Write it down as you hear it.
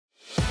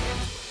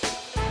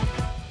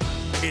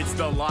It's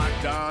the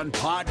Locked On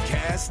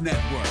Podcast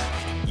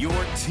Network, your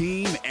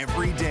team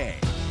every day.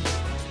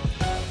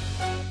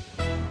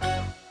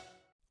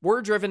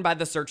 We're driven by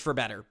the search for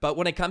better, but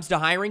when it comes to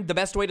hiring, the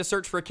best way to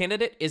search for a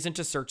candidate isn't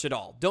to search at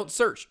all. Don't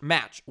search,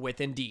 match with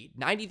Indeed.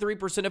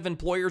 93% of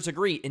employers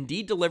agree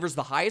Indeed delivers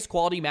the highest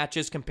quality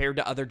matches compared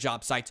to other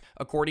job sites,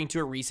 according to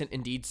a recent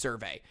Indeed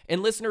survey.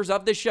 And listeners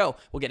of this show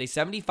will get a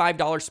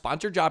 $75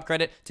 sponsored job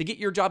credit to get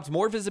your jobs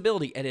more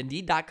visibility at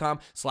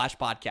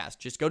Indeed.com/podcast.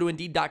 Just go to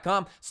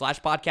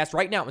Indeed.com/podcast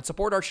right now and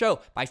support our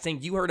show by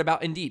saying you heard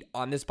about Indeed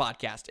on this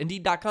podcast.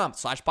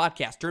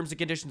 Indeed.com/podcast. Terms and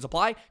conditions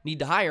apply. Need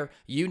to hire?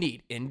 You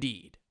need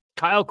Indeed.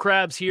 Kyle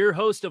Krabs here,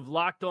 host of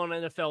Locked On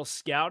NFL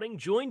Scouting.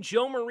 Join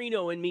Joe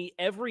Marino and me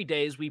every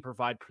day as we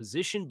provide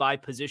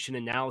position-by-position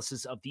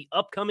analysis of the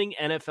upcoming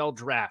NFL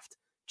Draft.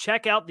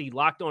 Check out the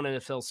Locked On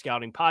NFL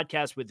Scouting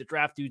podcast with the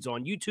Draft Dudes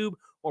on YouTube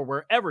or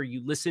wherever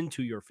you listen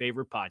to your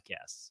favorite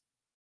podcasts.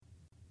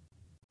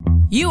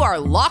 You are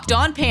Locked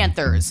On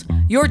Panthers,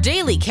 your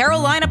daily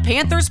Carolina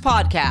Panthers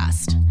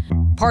podcast.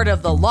 Part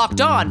of the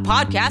Locked On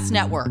Podcast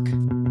Network,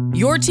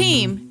 your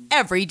team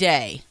every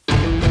day.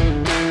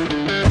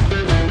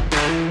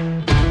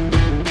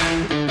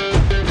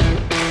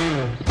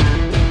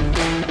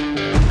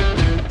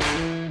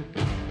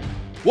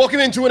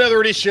 Welcome into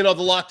another edition of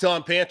the Locked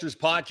On Panthers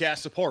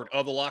podcast, a part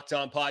of the Locked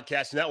On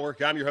Podcast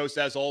Network. I'm your host,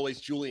 as always,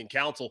 Julian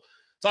Council.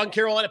 Talking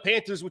Carolina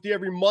Panthers with you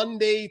every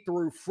Monday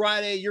through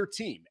Friday, your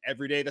team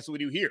every day. That's what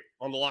we do here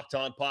on the Locked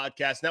On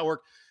Podcast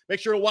Network. Make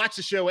sure to watch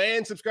the show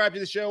and subscribe to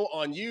the show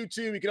on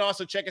YouTube. You can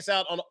also check us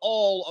out on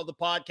all of the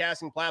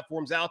podcasting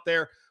platforms out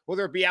there,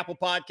 whether it be Apple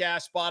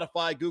Podcasts,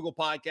 Spotify, Google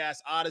Podcasts,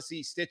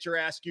 Odyssey, Stitcher.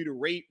 Ask you to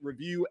rate,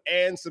 review,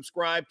 and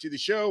subscribe to the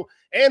show.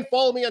 And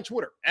follow me on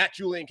Twitter at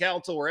Julian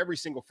Council, where every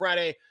single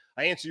Friday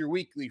I answer your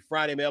weekly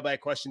Friday mailbag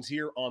questions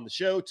here on the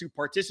show. To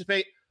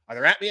participate,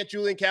 either at me at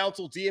Julian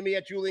Council, DM me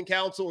at Julian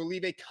Council, or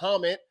leave a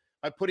comment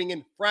by putting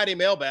in Friday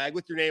mailbag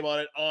with your name on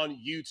it on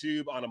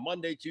YouTube on a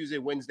Monday, Tuesday,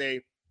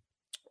 Wednesday,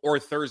 or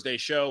Thursday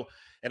show.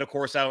 And of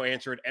course, I will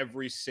answer it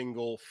every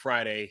single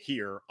Friday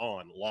here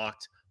on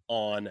Locked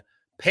On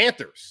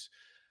Panthers.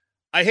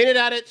 I hinted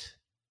at it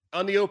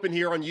on the open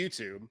here on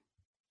YouTube.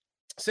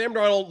 Sam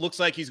Darnold looks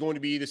like he's going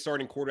to be the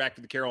starting quarterback for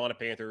the Carolina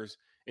Panthers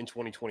in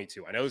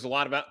 2022. I know there's a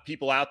lot of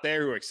people out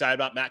there who are excited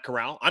about Matt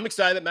Corral. I'm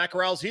excited that Matt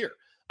Corral's here.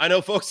 I know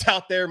folks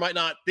out there might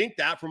not think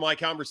that from my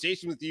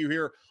conversation with you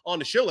here on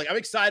the show. Like, I'm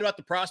excited about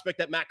the prospect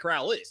that Matt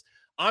Corral is.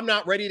 I'm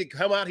not ready to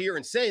come out here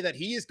and say that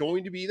he is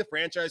going to be the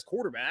franchise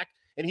quarterback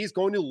and he's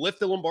going to lift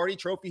the Lombardi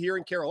Trophy here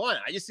in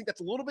Carolina. I just think that's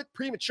a little bit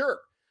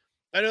premature.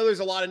 I know there's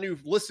a lot of new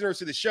listeners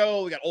to the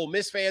show. We got Ole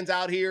Miss fans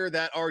out here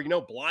that are,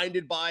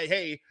 blinded by,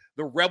 hey,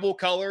 the Rebel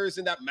colors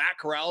and that Matt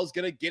Corral is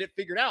going to get it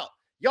figured out.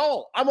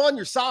 Y'all, I'm on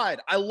your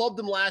side. I loved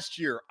them last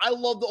year. I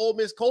love the Ole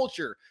Miss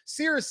culture.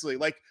 Seriously,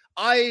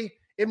 I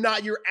am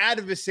not your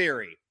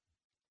adversary.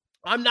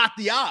 I'm not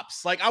the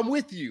ops. I'm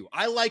with you.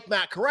 I like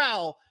Matt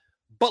Corral,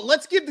 but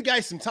let's give the guy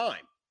some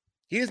time.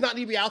 He does not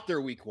need to be out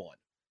there week one.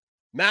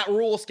 Matt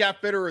Rule, Scott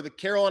Fitterer, the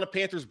Carolina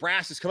Panthers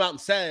brass has come out and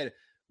said,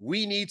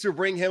 we need to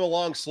bring him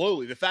along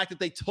slowly. The fact that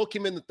they took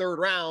him in the third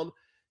round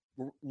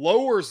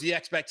lowers the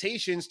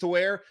expectations to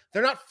where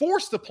they're not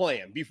forced to play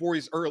him before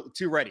he's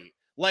ready.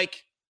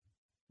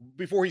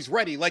 Before he's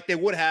ready, like they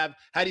would have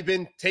had he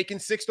been taken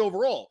 6th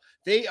overall.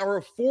 They are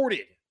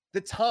afforded the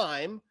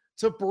time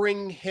to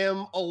bring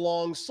him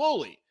along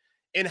slowly.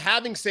 And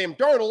having Sam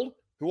Darnold,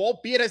 who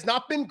albeit has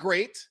not been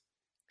great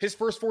his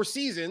first 4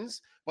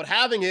 seasons, but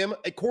having him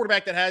a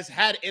quarterback that has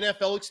had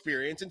NFL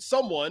experience and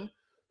someone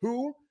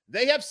who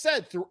they have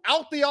said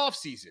throughout the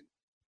offseason,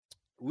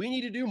 we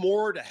need to do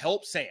more to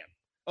help Sam.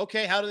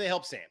 Okay, how do they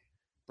help Sam?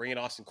 Bring in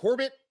Austin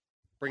Corbett,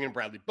 bring in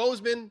Bradley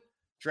Bozeman,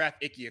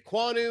 draft Ike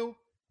Ekwonu,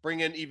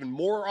 bring in even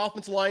more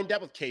offensive line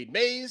depth with Cade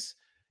Mays.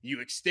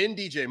 You extend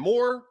DJ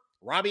Moore.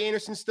 Robbie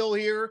Anderson's still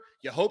here.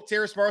 You hope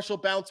Terrace Marshall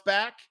bounce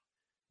back.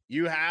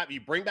 You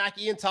bring back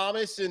Ian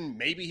Thomas, and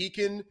maybe he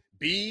can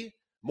be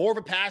more of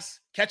a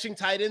pass-catching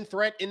tight end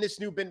threat in this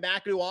new Ben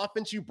McAdoo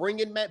offense. You bring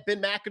in Ben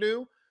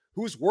McAdoo,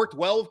 who's worked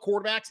well with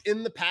quarterbacks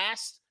in the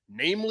past,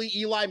 namely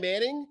Eli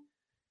Manning,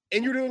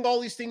 and you're doing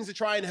all these things to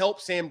try and help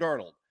Sam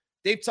Darnold.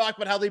 They've talked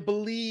about how they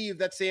believe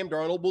that Sam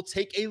Darnold will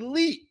take a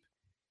leap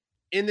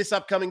in this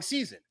upcoming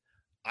season.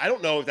 I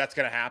don't know if that's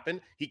going to happen.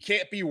 He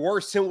can't be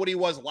worse than what he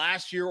was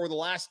last year or the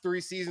last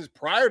 3 seasons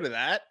prior to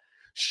that.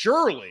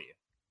 Surely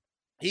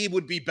he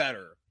would be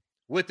better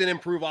with an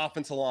improved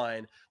offensive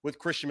line, with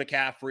Christian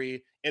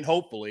McCaffrey, and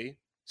hopefully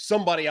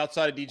somebody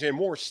outside of DJ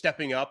Moore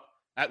stepping up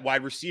at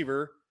wide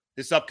receiver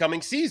this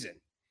upcoming season.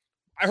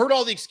 I heard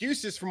all the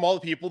excuses from all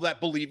the people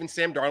that believe in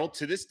Sam Darnold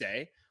to this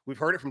day. We've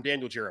heard it from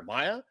Daniel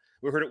Jeremiah.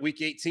 We heard it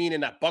week 18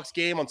 in that Bucs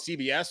game on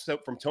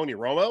CBS from Tony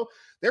Romo.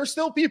 There's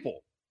still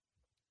people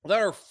that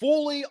are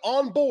fully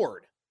on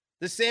board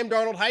the Sam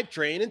Darnold hype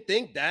train and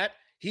think that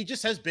he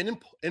just has been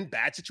in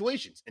bad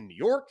situations in New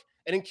York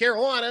and in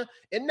Carolina,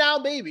 and now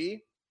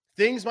maybe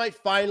things might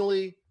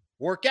finally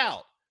work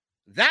out.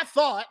 That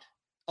thought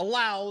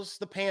allows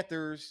the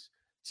Panthers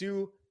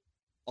to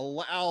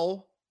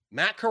allow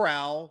Matt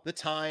Corral the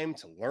time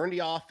to learn the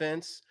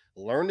offense,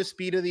 learn the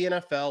speed of the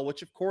NFL,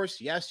 which of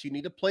course, yes, you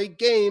need to play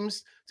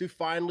games to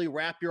finally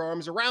wrap your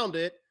arms around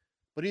it,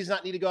 but he does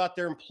not need to go out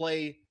there and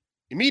play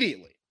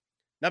immediately.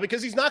 Now,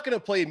 because he's not going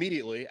to play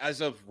immediately as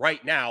of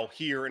right now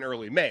here in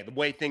early May, the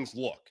way things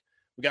look.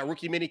 We got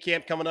rookie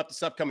minicamp coming up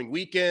this upcoming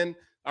weekend.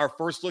 Our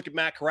first look at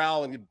Matt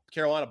Corral in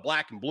Carolina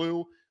black and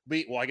blue.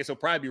 Well, I guess he'll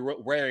probably be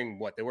wearing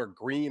what? They wear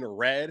green or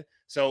red,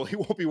 so he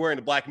won't be wearing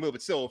the black and blue,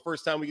 but still, the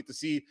first time we get to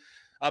see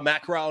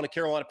Matt Corral in a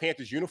Carolina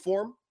Panthers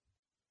uniform.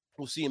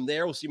 We'll see him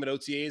there. We'll see him at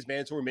OTA's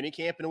mandatory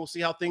minicamp, and we'll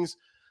see how things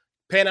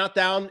pan out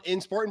down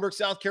in Spartanburg,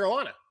 South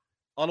Carolina,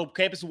 on the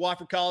campus of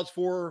Wofford College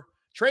for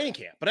training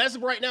camp. But as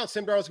of right now,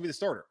 Sam Darnold's going to be the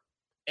starter.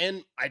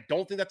 And I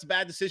don't think that's a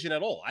bad decision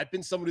at all. I've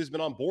been someone who's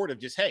been on board of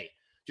just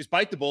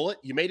bite the bullet.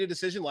 You made a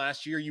decision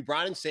last year. You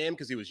brought in Sam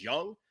because he was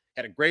young,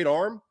 had a great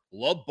arm,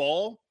 loved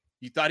ball.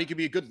 You thought he could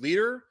be a good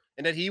leader,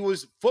 and that he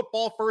was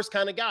football first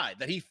kind of guy,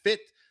 that he fit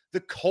the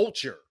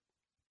culture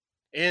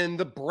and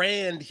the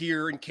brand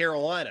here in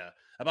Carolina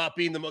about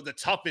being the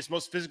toughest,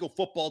 most physical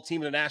football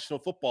team in the National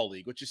Football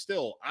League, which is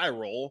still eye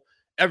roll.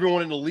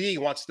 Everyone in the league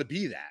wants to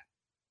be that.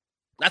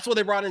 That's why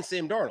they brought in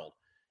Sam Darnold.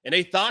 And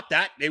they thought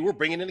that they were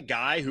bringing in a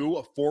guy who,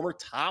 a former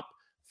top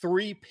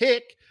 3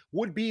 pick,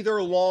 would be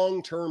their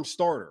long-term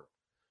starter.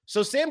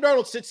 So Sam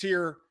Darnold sits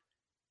here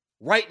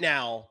right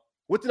now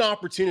with an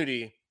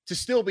opportunity to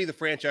still be the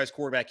franchise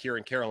quarterback here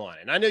in Carolina.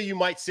 And I know you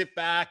might sit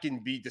back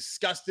and be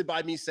disgusted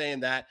by me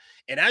saying that.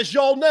 And as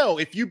y'all know,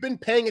 if you've been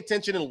paying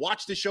attention and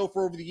watched the show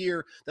for over the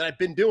year that I've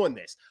been doing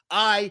this,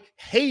 I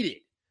hated,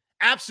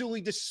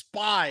 absolutely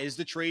despised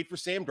the trade for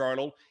Sam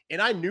Darnold.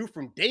 And I knew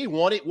from day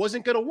one it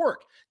wasn't going to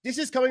work. This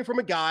is coming from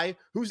a guy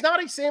who's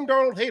not a Sam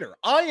Darnold hater.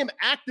 I am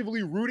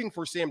actively rooting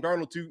for Sam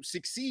Darnold to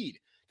succeed,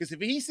 because if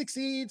he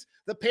succeeds,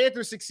 the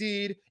Panthers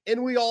succeed,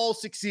 and we all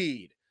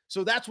succeed.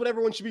 So that's what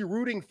everyone should be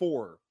rooting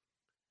for.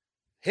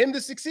 Him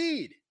to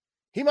succeed.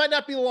 He might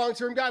not be the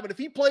long-term guy, but if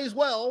he plays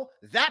well,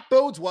 that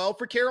bodes well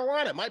for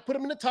Carolina. It might put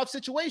him in a tough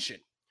situation,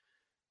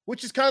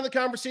 which is kind of the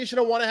conversation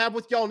I want to have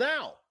with y'all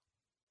now.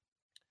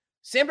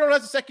 Sam Darnold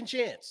has a second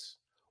chance.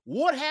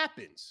 What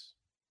happens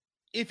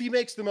if he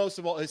makes the most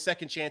of his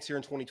second chance here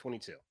in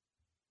 2022?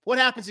 What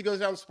happens if he goes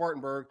down to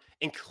Spartanburg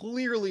and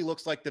clearly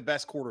looks like the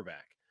best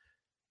quarterback?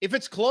 If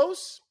it's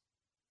close,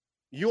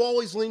 you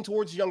always lean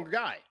towards the younger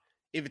guy.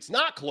 If it's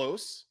not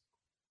close,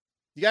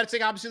 you got to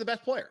take, obviously, the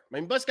best player. I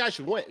mean, best guy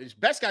should win.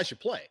 Best guy should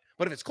play.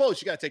 But if it's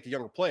close, you got to take the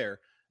younger player,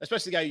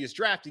 especially the guy you just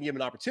drafted, and give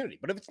him an opportunity.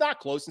 But if it's not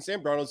close, and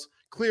Sam Darnold's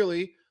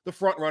clearly the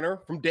front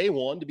runner from day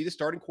one to be the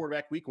starting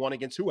quarterback week 1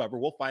 against whoever,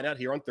 we'll find out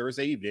here on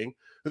Thursday evening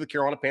who the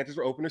Carolina Panthers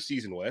will open their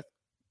season with.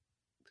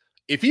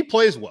 If he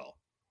plays well,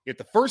 if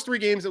the first 3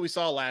 games that we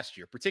saw last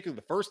year, particularly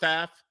the first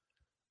half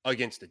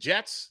against the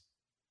Jets,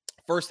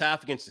 first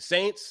half against the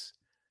Saints,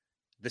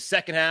 the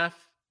second half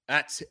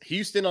at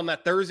Houston on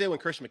that Thursday when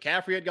Christian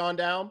McCaffrey had gone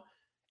down,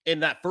 in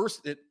that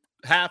first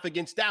half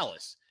against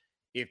Dallas,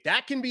 if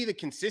that can be the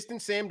consistent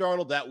Sam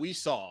Darnold that we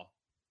saw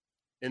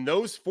in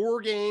those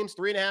 4 games,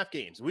 3.5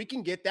 games, we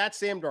can get that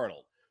Sam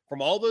Darnold from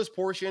all those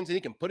portions and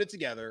he can put it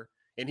together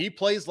and he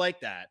plays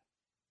like that,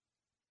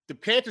 the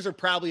Panthers are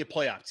probably a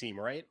playoff team,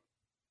 right?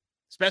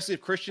 Especially if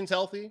Christian's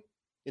healthy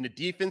and the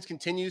defense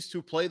continues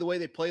to play the way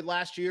they played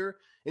last year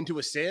and to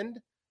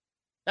ascend.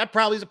 That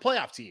probably is a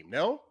playoff team,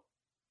 no?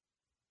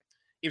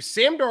 If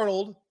Sam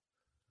Darnold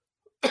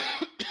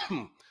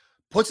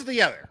puts it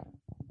together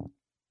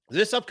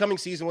this upcoming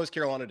season, what does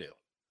Carolina do?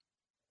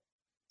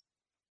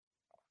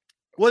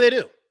 What do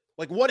they do?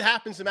 Like, what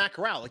happens to Matt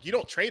Corral? Like, you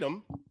don't trade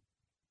him.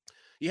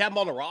 You have him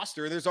on the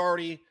roster. There's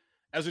already,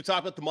 as we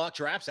talk about the mock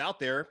drafts out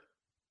there,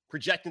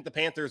 projecting the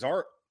Panthers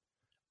aren't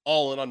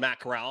all in on Matt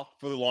Corral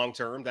for the long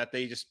term, that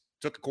they just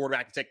took a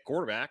quarterback to take a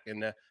quarterback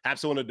and have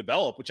someone to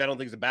develop, which I don't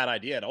think is a bad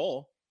idea at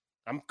all.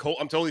 I'm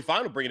totally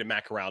fine with bringing in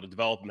Matt Corral to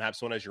develop and have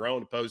someone as your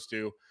own, opposed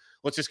to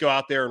let's just go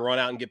out there and run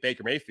out and get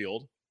Baker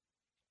Mayfield,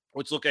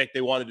 which looked like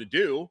they wanted to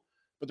do,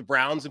 but the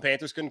Browns and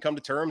Panthers couldn't come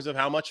to terms of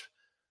how much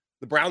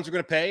the Browns are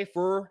going to pay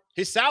for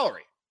his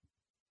salary.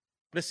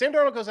 But if Sam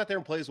Darnold goes out there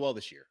and plays well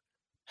this year,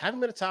 have him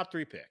been a top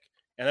 3 pick.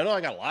 And I know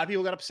I got a lot of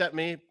people got upset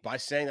me by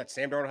saying that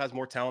Sam Darnold has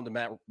more talent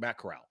than Matt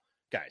Corral.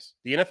 Guys,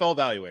 the NFL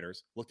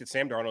evaluators looked at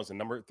Sam Darnold as a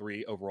number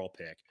 3 overall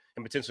pick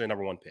and potentially a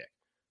number 1 pick.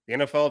 The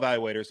NFL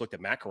evaluators looked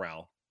at Matt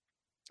Corral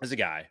as a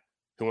guy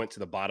who went to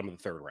the bottom of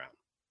the 3rd round.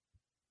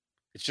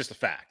 It's just a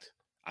fact.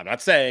 I'm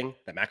not saying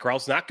that Matt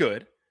Corral's not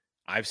good.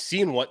 I've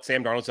seen what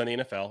Sam Darnold's done in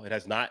the NFL. It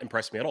has not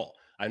impressed me at all.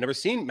 I've never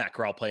seen Matt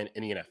Corral play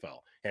in the NFL.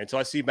 And until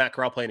I see Matt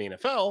Corral play in the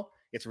NFL,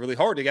 it's really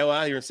hard to go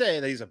out here and say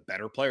that he's a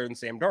better player than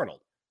Sam Darnold.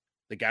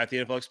 The guy with the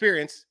NFL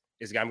experience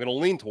is the guy I'm going to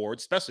lean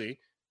towards, especially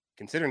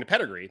considering the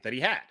pedigree that he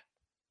had.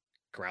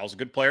 Corral's a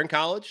good player in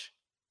college.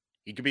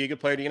 He could be a good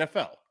player in the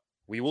NFL.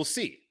 We will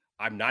see.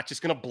 I'm not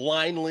just going to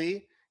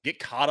blindly get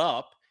caught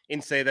up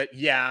and say that,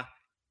 yeah,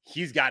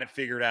 he's got it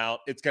figured out.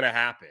 It's going to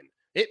happen.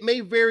 It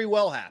may very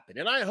well happen.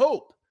 And I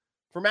hope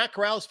for Matt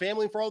Corral's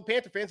family and for all the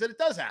Panther fans that it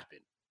does happen.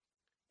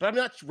 But I'm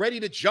not ready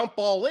to jump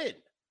all in.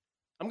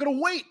 I'm going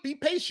to wait, be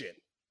patient.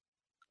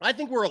 I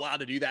think we're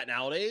allowed to do that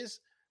nowadays.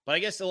 But I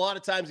guess a lot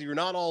of times if you're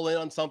not all in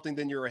on something,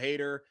 then you're a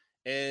hater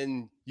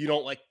and you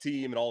don't like the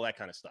team and all that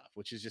kind of stuff,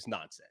 which is just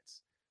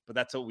nonsense. But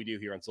that's what we do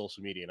here on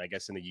social media and I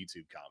guess in the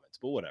YouTube comments.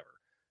 But whatever.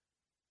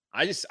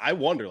 I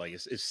wonder, like,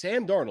 if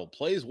Sam Darnold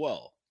plays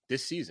well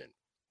this season,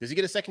 does he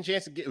get a second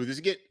chance does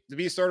he get to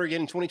be a starter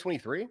again in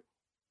 2023?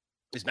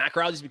 Does Matt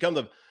Corral just become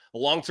the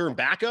long-term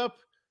backup?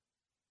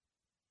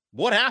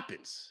 What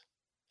happens?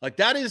 Like,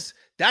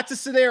 that's a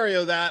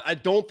scenario that I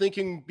don't think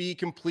can be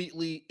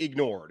completely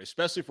ignored,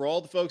 especially for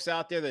all the folks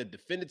out there that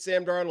defended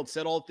Sam Darnold,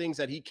 said all the things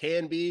that he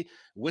can be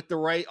with the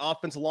right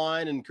offensive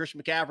line and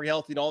Christian McCaffrey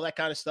healthy and all that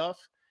kind of stuff.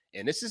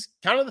 And this is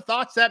kind of the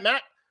thoughts that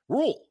Matt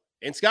Rule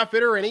and Scott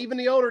Fitter and even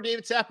the owner,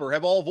 David Tepper,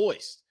 have all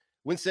voiced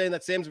when saying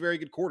that Sam's a very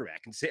good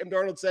quarterback. And Sam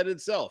Darnold said it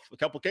himself a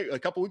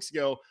couple weeks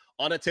ago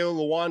on a Taylor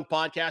Lewan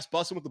podcast,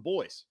 Bussin' with the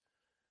Boys,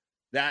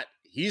 that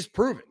he's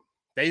proven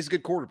that he's a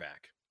good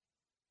quarterback.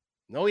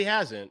 No, he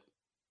hasn't,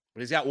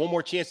 but he's got one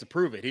more chance to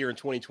prove it here in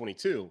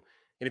 2022.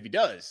 And if he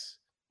does,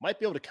 might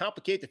be able to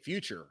complicate the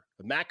future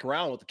of Matt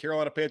Corral and what the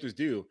Carolina Panthers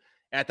do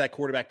at that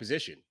quarterback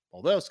position.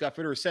 Although Scott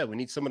Fitter has said we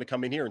need someone to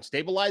come in here and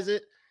stabilize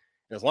it.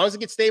 And as long as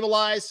it gets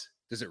stabilized,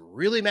 does it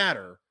really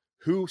matter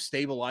who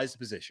stabilized the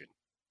position?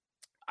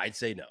 I'd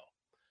say no.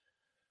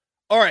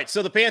 All right,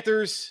 so the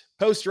Panthers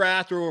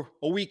post-draft, or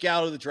a week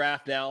out of the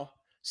draft now,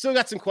 still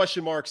got some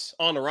question marks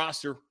on the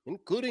roster,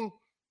 including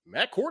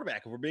Matt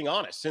quarterback, if we're being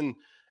honest, and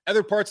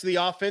other parts of the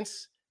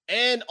offense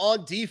and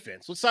on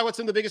defense. Let's talk about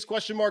some of the biggest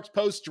question marks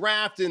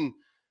post-draft and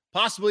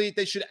possibly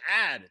they should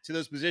add to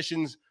those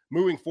positions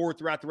moving forward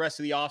throughout the rest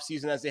of the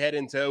offseason as they head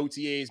into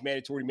OTAs,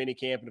 mandatory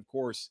minicamp, and, of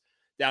course,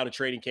 down to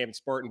training camp in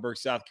Spartanburg,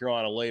 South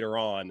Carolina later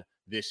on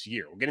this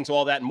year. We'll get into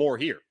all that and more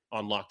here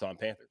on Locked On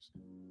Panthers.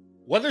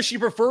 Whether she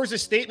prefers a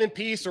statement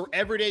piece or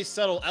everyday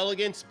subtle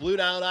elegance,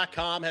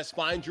 BlueNile.com has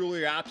fine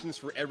jewelry options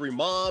for every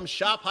mom.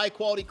 Shop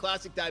high-quality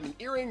classic diamond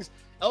earrings,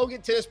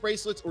 elegant tennis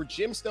bracelets, or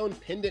gemstone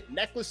pendant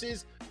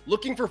necklaces.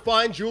 Looking for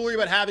fine jewelry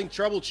but having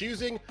trouble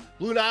choosing?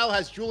 Blue Nile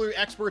has jewelry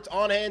experts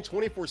on hand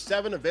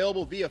 24/7,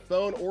 available via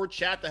phone or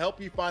chat to help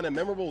you find a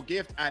memorable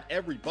gift at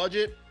every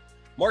budget.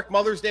 Mark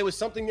Mother's Day with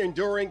something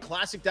enduring,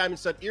 classic diamond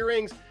stud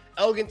earrings,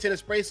 elegant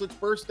tennis bracelets,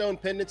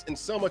 birthstone pendants, and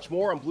so much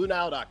more on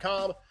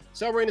BlueNile.com.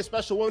 Celebrating a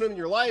special woman in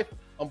your life.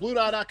 On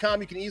BlueNile.com,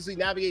 you can easily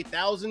navigate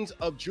thousands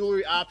of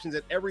jewelry options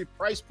at every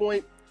price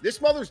point. This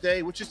Mother's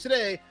Day, which is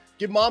today,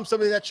 give mom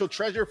something that she'll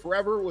treasure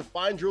forever with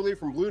fine jewelry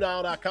from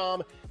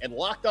BlueNile.com. And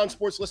Locked On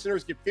Sports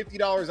listeners get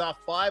 $50 off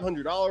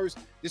 $500.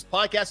 This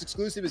podcast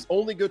exclusive is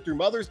only good through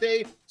Mother's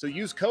Day, so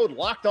use code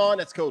Locked On.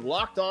 That's code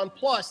Locked On.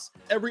 Plus,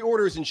 every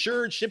order is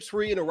insured, ships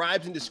free, and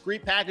arrives in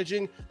discreet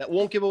packaging that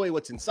won't give away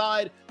what's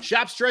inside.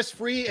 Shop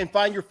stress-free and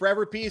find your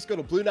forever piece. Go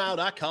to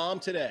BlueNile.com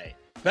today.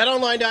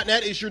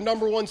 BetOnline.net is your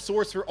number one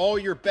source for all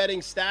your betting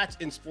stats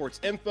and sports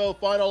info.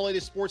 Find all the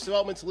latest sports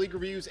developments, league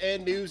reviews,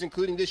 and news,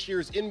 including this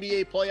year's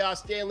NBA playoffs,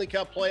 Stanley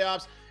Cup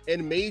playoffs,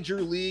 and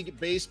Major League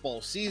Baseball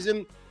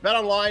season.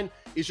 BetOnline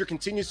is your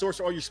continued source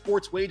for all your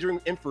sports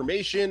wagering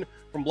information,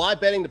 from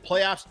live betting to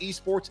playoffs,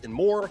 esports, and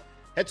more.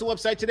 Head to the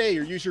website today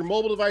or use your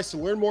mobile device to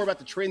learn more about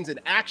the trends in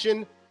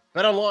action.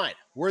 BetOnline,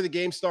 where the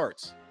game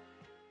starts.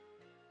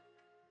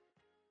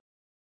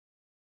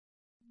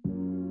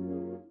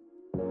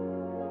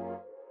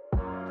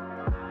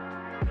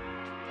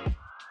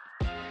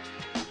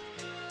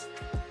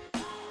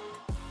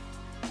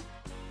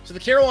 So the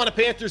Carolina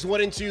Panthers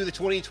went into the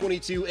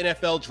 2022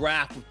 NFL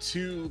Draft with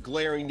two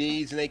glaring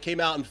needs, and they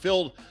came out and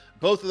filled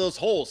both of those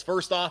holes.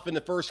 First off, in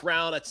the first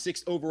round at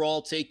 6th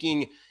overall,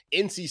 taking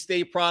NC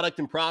State product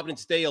and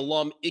Providence Day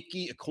alum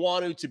Ike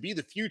Ekwonu to be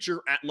the future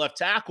at left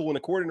tackle. And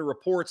according to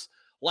reports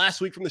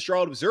last week from the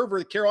Charlotte Observer,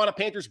 the Carolina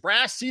Panthers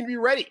brass seemed to be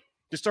ready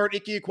to start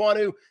Ike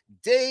Ekwonu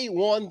day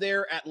one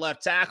there at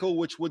left tackle,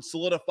 which would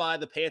solidify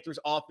the Panthers'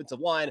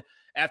 offensive line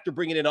after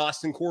bringing in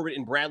Austin Corbett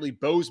and Bradley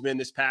Bozeman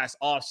this past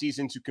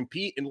offseason to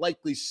compete and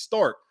likely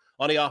start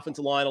on the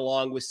offensive line,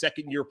 along with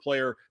second-year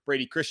player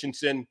Brady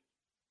Christensen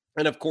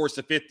and, of course,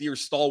 the fifth-year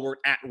stalwart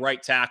at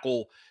right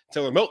tackle,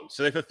 Taylor Milton.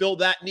 So they fulfilled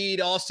that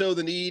need. Also,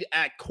 the need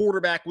at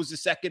quarterback was the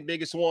second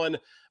biggest one,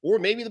 or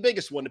maybe the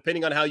biggest one,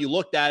 depending on how you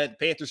looked at it.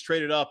 The Panthers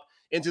traded up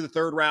into the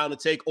third round to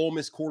take Ole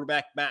Miss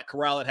quarterback Matt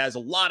Corral. It has a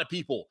lot of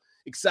people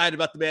excited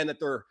about the man that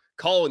they're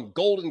calling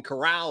Golden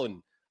Corral.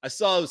 And I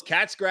saw it was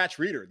Cat Scratch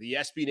Reader, the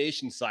SB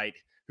Nation site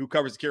who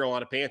covers the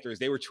Carolina Panthers.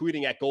 They were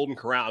tweeting at Golden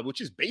Corral, which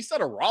is based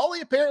out of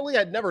Raleigh, apparently.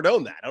 I'd never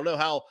known that. I don't know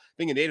how,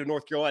 being a native of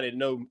North Carolina, I didn't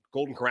know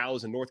Golden Corral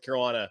was a North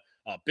Carolina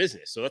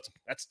business. So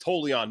that's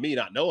totally on me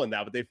not knowing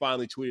that. But they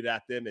finally tweeted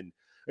at them and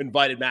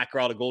invited Matt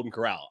Corral to Golden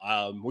Corral,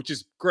 which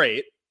is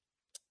great.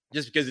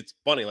 just because it's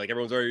funny. Like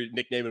everyone's already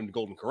nicknamed him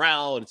Golden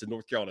Corral, and it's a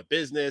North Carolina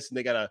business, and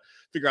they got to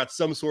figure out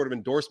some sort of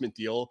endorsement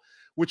deal,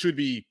 which would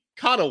be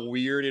kind of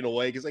weird in a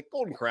way, because like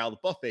Golden Corral, the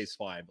buffet's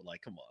fine, but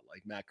like, come on,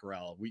 like Matt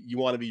Corral, you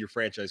want to be your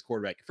franchise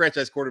quarterback. Your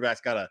franchise quarterback's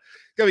gotta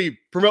be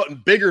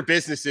promoting bigger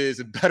businesses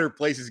and better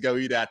places to go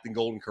eat at than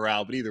Golden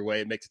Corral. But either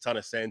way, it makes a ton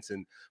of sense,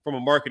 and from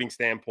a marketing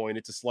standpoint,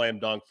 it's a slam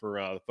dunk for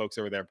the folks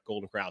over there at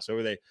Golden Corral.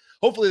 So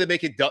hopefully they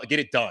make it get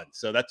it done.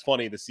 So that's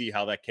funny to see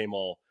how that came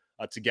all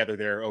together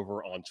there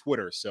over on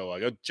Twitter. So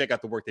go check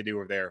out the work they do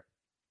over there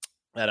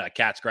at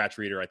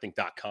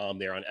catscratchreader.com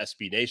there on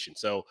SB Nation.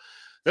 So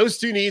those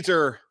two needs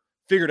are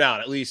figured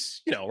out, at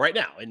least, right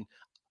now. And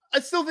I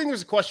still think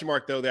there's a question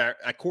mark, though, there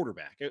at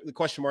quarterback. The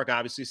question mark,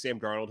 obviously, Sam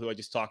Darnold, who I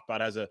just talked about,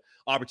 has an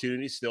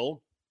opportunity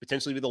still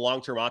potentially be the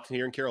long-term option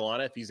here in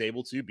Carolina if he's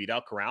able to beat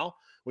out Corral,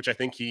 which I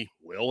think he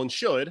will and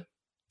should.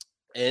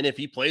 And if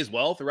he plays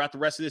well throughout the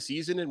rest of the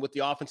season and with the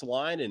offensive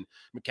line and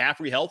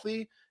McCaffrey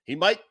healthy, he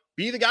might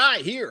be the guy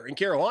here in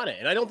Carolina.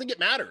 And I don't think it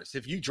matters.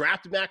 If you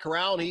drafted Matt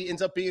Corral and he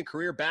ends up being a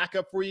career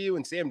backup for you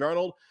and Sam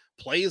Darnold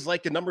plays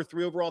like the number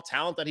 3 overall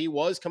talent that he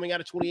was coming out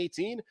of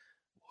 2018,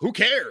 who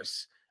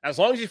cares? As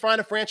long as you find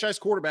a franchise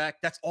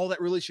quarterback, that's all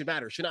that really should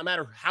matter. It should not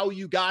matter how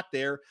you got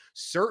there.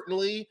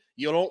 Certainly,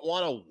 you don't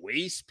want to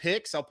waste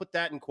picks. I'll put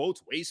that in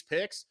quotes, waste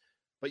picks,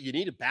 but you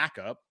need a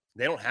backup.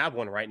 They don't have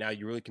one right now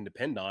you really can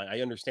depend on. I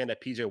understand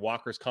that PJ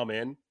Walker's come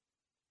in.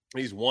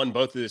 He's won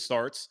both of his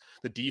starts.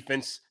 The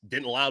defense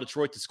didn't allow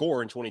Detroit to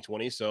score in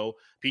 2020, so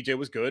PJ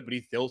was good, but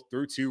he still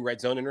threw 2 red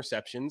zone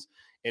interceptions.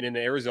 And in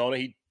Arizona,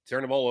 he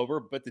turned the ball over,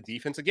 but the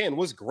defense, again,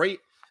 was great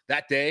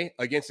that day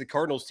against the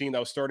Cardinals team that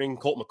was starting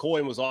Colt McCoy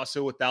and was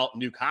also without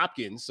Nuke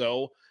Hopkins.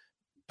 So,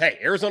 hey,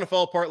 Arizona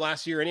fell apart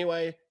last year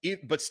anyway,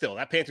 but still,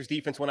 that Panthers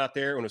defense went out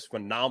there and was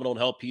phenomenal and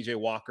helped PJ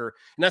Walker.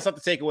 And that's not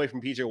to take away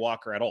from PJ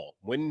Walker at all.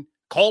 When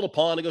called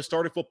upon to go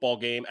start a football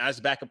game as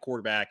a backup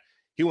quarterback,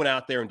 he went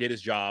out there and did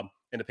his job,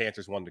 and the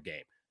Panthers won the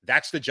game.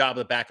 That's the job of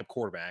the backup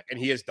quarterback, and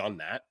he has done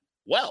that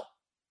well.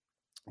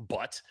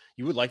 But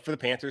you would like for the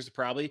Panthers to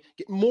probably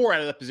get more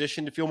out of that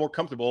position to feel more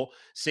comfortable.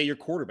 Say your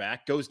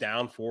quarterback goes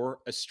down for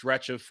a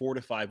stretch of 4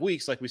 to 5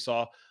 weeks, like we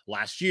saw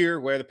last year,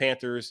 where the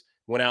Panthers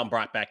went out and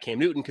brought back Cam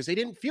Newton because they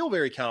didn't feel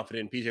very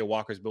confident in PJ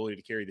Walker's ability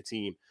to carry the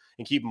team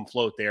and keep them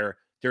afloat there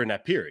during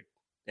that period.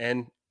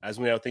 And as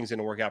we know, things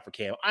didn't work out for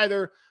Cam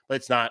either, but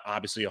it's not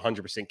obviously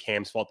 100%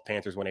 Cam's fault the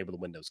Panthers weren't able to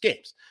win those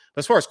games. But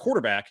as far as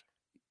quarterback,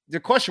 the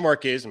question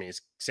mark is,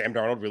 is Sam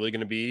Darnold really going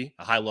to be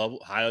a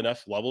high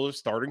enough level of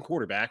starting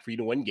quarterback for you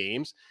to win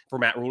games for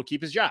Matt Rule to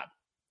keep his job?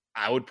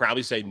 I would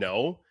probably say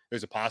no.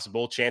 There's a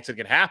possible chance it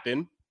could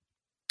happen,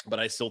 but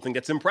I still think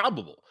that's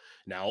improbable.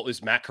 Now,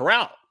 is Matt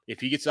Corral, if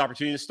he gets the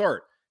opportunity to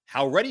start,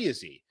 how ready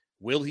is he?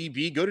 Will he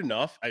be good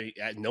enough?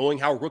 Knowing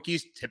how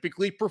rookies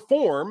typically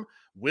perform,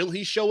 will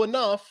he show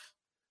enough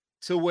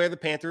to where the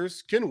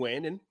Panthers can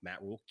win and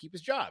Matt Rule keep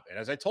his job? And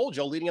as I told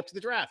y'all leading up to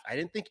the draft, I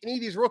didn't think any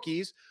of these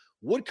rookies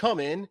would come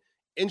in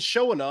and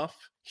show enough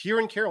here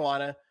in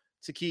Carolina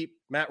to keep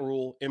Matt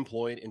Rule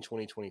employed in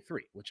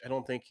 2023, which I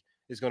don't think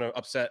is going to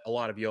upset a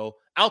lot of you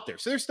out there.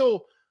 So there's still a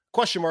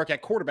question mark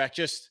at quarterback.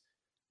 Just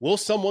will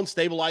someone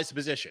stabilize the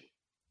position?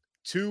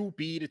 To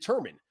be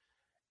determined.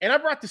 And I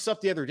brought this up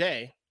the other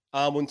day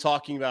when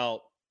talking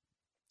about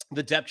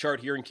the depth chart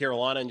here in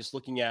Carolina and just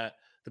looking at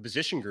the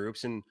position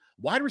groups, and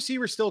wide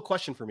receiver is still a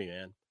question for me,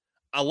 man.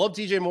 I love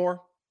DJ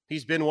Moore.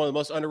 He's been one of the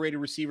most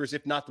underrated receivers,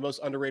 if not the most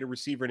underrated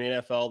receiver in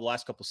the NFL the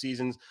last couple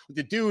seasons.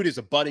 The dude is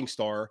a budding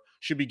star,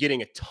 should be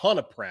getting a ton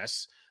of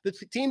press. The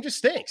team just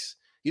stinks.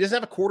 He doesn't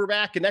have a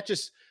quarterback, and that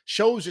just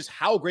shows just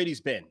how great he's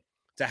been.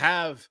 To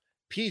have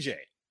PJ,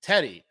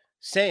 Teddy,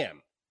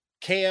 Sam,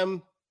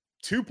 Cam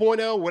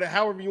 2.0,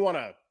 however you want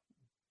to,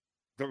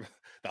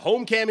 the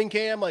home camming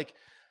Cam, like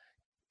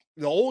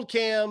the old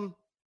Cam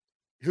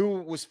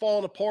who was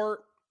falling apart,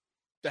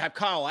 to have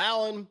Kyle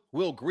Allen,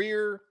 Will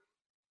Grier,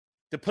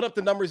 to put up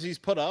the numbers he's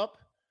put up,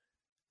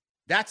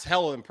 that's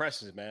hella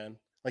impressive, man.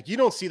 Like, you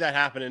don't see that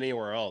happen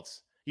anywhere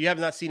else. You have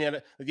not seen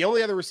it. The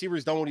only other receiver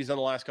who's done what he's done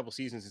the last couple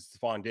seasons is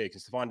Stephon Diggs.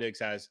 And Stephon Diggs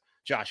has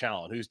Josh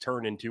Allen, who's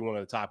turned into one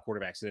of the top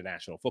quarterbacks in the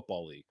National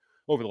Football League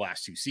over the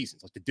last 2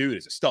 seasons. Like, the dude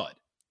is a stud.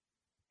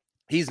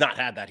 He's not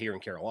had that here in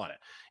Carolina.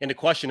 And the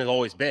question has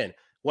always been,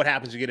 what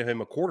happens to get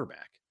him a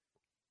quarterback?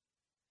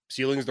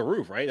 Ceiling is the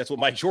roof, right? That's what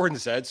Mike Jordan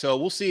said. So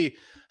we'll see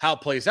how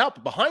it plays out.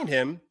 But behind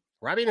him,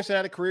 Robbie Anderson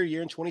had a career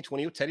year in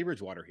 2020 with Teddy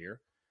Bridgewater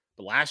here.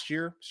 But last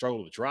year,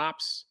 struggled with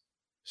drops,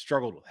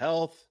 struggled with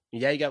health.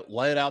 Yeah, he got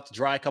let out to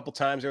dry a couple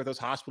times there with those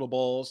hospital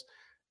balls.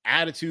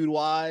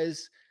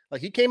 Attitude-wise,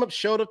 like, he came up,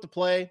 showed up to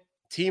play.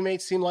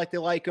 Teammates seemed like they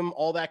like him,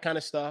 all that kind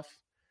of stuff.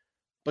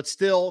 But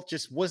still,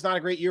 just was not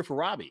a great year for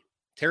Robbie.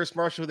 Terrace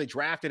Marshall, who they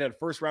drafted, had a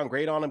first-round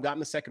grade on him, got in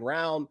the second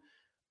round.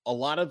 A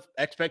lot of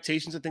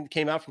expectations, I think,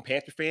 came out from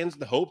Panther fans,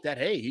 the hope that,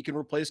 hey, he can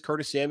replace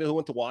Curtis Samuel, who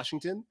went to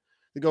Washington,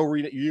 to go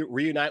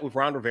reunite with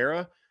Ron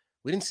Rivera.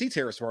 We didn't see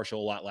Terrace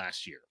Marshall a lot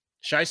last year.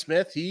 Shi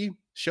Smith, he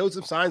showed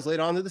some signs late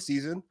on in the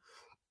season.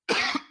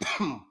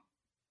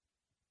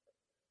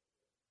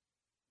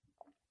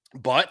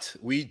 But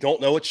we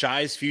don't know what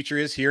Shi's future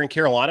is here in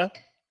Carolina.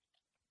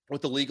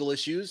 with the legal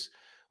issues,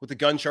 with the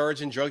gun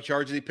charge and drug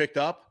charge that he picked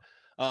up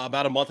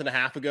about a month and a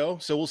half ago.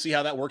 So we'll see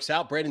how that works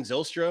out. Brandon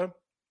Zylstra,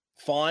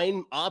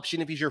 fine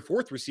option if he's your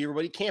fourth receiver,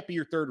 but he can't be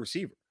your third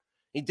receiver.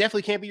 He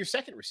definitely can't be your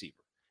second receiver.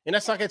 And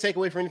that's not going to take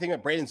away from anything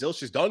that Brandon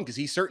Zylstra's done, because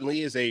he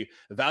certainly is a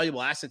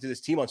valuable asset to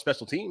this team on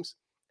special teams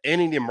and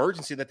in the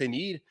emergency that they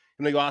need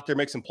when they go out there and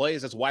make some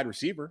plays as a wide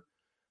receiver.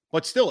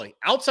 But still, like,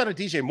 outside of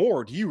DJ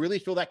Moore, do you really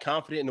feel that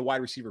confident in the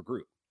wide receiver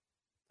group?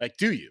 Like,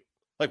 do you?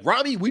 Like,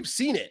 Robbie, we've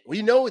seen it.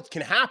 We know it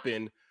can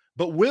happen,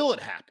 but will it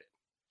happen?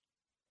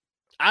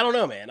 I don't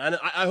know, man.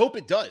 I hope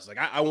it does. Like,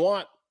 I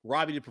want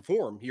Robbie to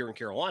perform here in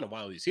Carolina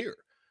while he's here.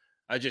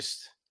 I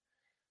just,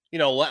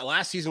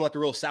 last season left a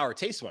real sour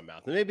taste in my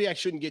mouth. And maybe I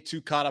shouldn't get too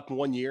caught up in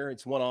 1 year.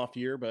 It's one off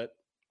year, but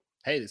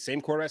hey, the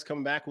same quarterback's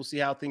coming back. We'll see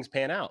how things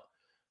pan out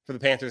for the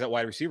Panthers at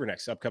wide receiver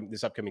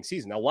this upcoming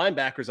season. Now,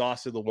 linebacker is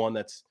also the one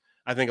that's,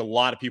 I think, a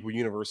lot of people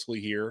universally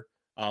here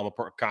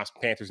across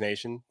Panthers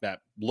Nation that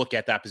look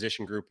at that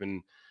position group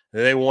and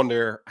they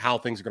wonder how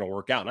things are going to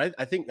work out. And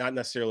I think not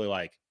necessarily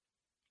like,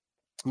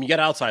 you got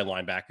outside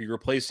linebacker, you're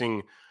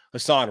replacing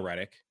Hassan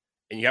Reddick,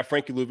 and you have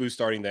Frankie Louvu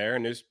starting there.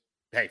 And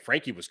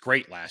Frankie was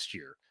great last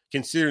year,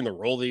 considering the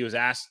role that he was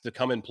asked to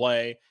come and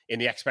play and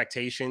the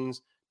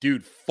expectations.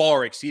 Dude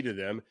far exceeded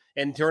them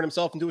and turned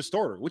himself into a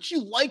starter, which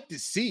you like to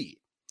see.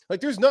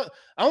 Like,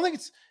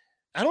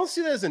 I don't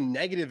see that as a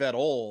negative at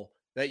all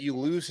that you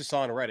lose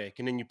Hassan Reddick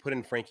and then you put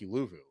in Frankie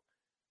Louvu.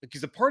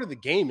 Because the part of the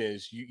game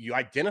is you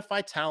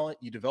identify talent,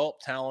 you develop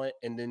talent,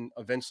 and then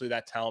eventually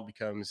that talent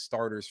becomes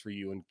starters for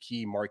you and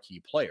key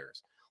marquee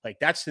players. Like,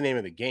 that's the name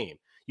of the game.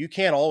 You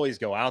can't always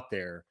go out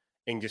there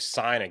and just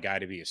sign a guy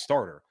to be a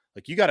starter.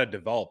 Like, you got to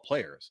develop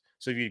players.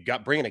 So if you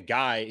bring in a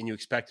guy and you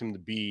expect him to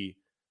be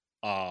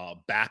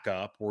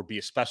backup or be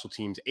a special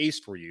teams ace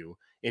for you,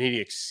 and he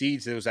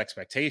exceeds those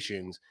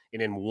expectations,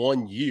 and in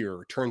 1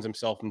 year turns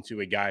himself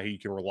into a guy who you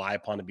can rely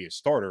upon to be a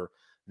starter,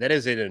 that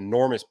is an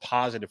enormous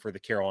positive for the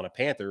Carolina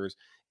Panthers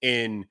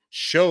and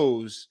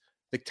shows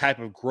the type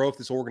of growth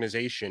this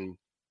organization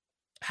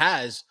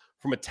has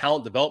from a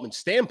talent development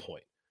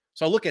standpoint.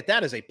 So I look at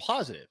that as a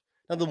positive.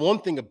 Now, the one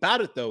thing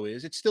about it, though,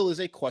 is it still is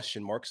a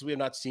question mark because we have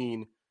not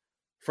seen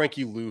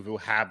Frankie Louvu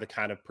have the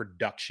kind of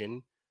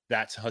production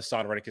that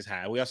Hassan Reddick has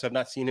had. We also have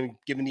not seen him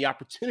given the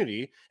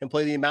opportunity and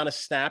play the amount of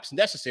snaps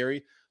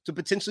necessary to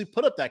potentially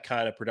put up that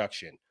kind of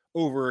production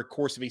over a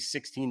course of a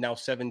 16, now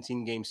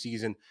 17-game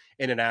season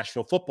in a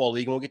National Football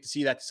League. And we'll get to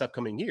see that this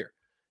upcoming year.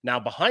 Now,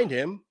 behind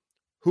him,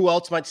 who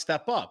else might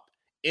step up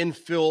and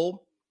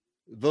fill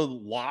the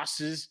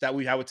losses that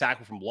we have with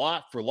tackle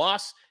for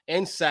loss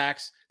and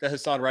sacks that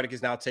Hassan Reddick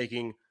is now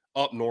taking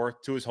up north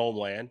to his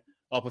homeland,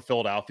 up in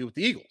Philadelphia with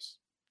the Eagles?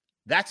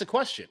 That's a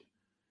question.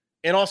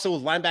 And also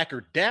with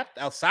linebacker depth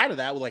outside of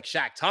that, with like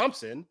Shaq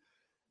Thompson,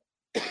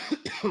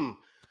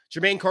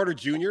 Jermaine Carter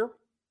Jr.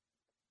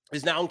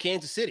 is now in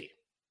Kansas City.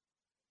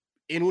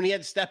 And when he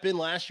had to step in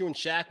last year when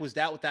Shaq was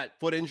out with that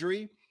foot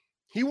injury,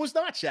 he was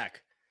not Shaq.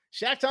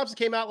 Shaq Thompson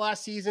came out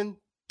last season,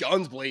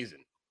 guns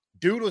blazing.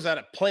 Dude was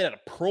playing at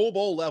a Pro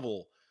Bowl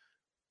level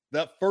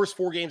the first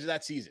 4 games of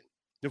that season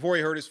before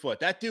he hurt his foot.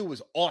 That dude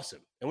was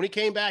awesome. And when he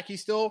came back,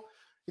 it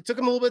took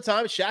him a little bit of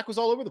time. Shaq was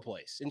all over the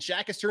place. And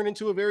Shaq has turned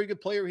into a very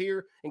good player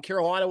here in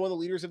Carolina, one of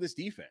the leaders of this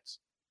defense.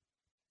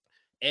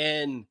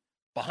 And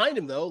behind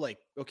him, though, we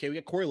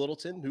got Corey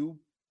Littleton, who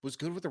was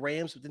good with the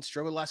Rams, but then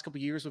struggled the last couple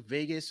of years with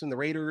Vegas and the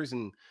Raiders.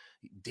 And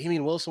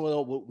Damian Wilson,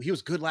 he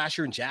was good last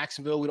year in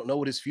Jacksonville. We don't know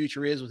what his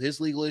future is with his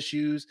legal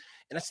issues.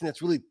 And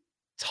that's really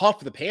tough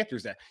for the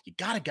Panthers, that you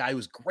got a guy who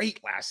was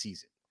great last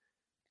season.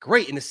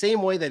 Great. In the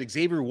same way that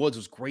Xavier Woods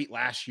was great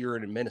last year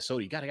in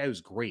Minnesota, you got a guy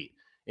who's great.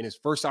 And his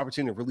first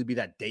opportunity to really be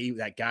that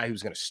guy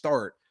who's going to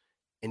start.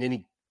 And then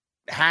he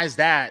has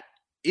that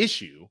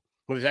issue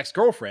with his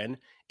ex-girlfriend.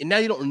 And now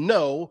you don't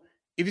know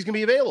if he's going to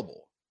be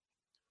available.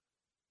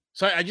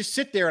 So I just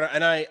sit there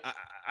and I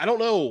don't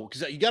know,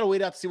 because you got to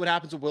wait out to see what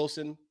happens with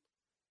Wilson.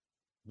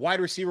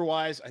 Wide receiver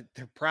wise,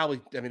 they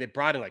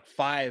brought in like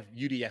 5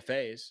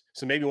 UDFAs.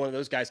 So maybe one of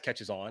those guys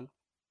catches on.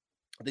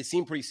 They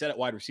seem pretty set at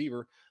wide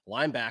receiver.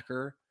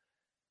 Linebacker,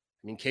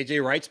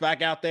 KJ Wright's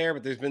back out there,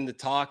 but there's been the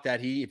talk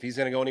that if he's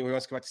going to go anywhere, he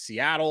wants to go back to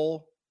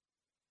Seattle.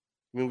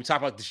 We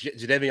talk about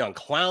Jadeveon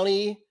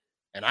Clowney,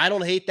 and I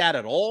don't hate that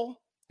at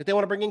all, that they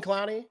want to bring in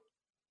Clowney.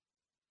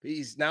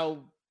 He's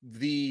now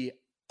the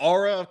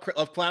aura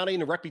of Clowney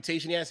and the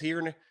reputation he has here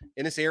in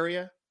this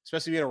area,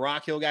 especially being a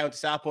Rock Hill guy, went to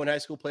South Point High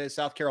School, played at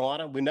South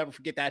Carolina. We never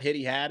forget that hit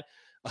he had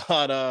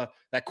on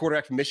that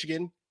quarterback from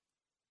Michigan.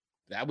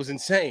 That was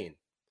insane.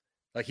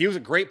 Like, he was a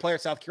great player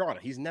at South Carolina.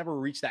 He's never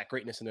reached that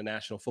greatness in the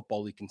National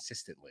Football League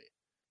consistently.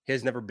 He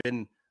has never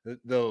been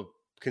the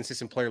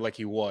consistent player like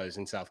he was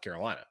in South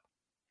Carolina.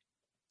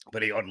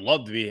 But I'd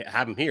love to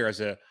have him here as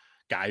a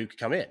guy who could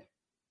come in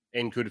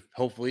and could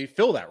hopefully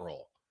fill that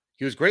role.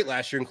 He was great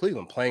last year in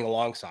Cleveland, playing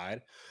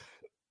alongside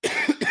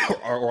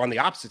or on the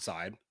opposite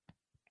side,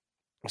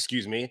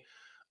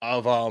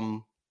 of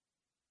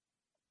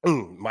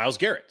Myles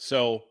Garrett.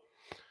 So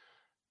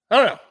I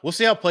don't know. We'll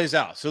see how it plays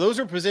out. So those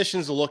are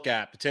positions to look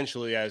at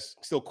potentially as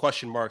still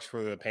question marks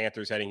for the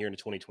Panthers heading here into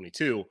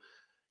 2022.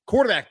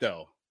 Quarterback,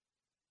 though.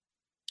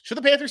 Should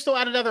the Panthers still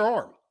add another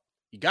arm?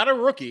 You got a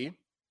rookie,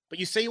 but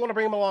you say you want to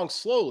bring him along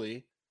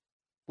slowly,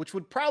 which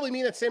would probably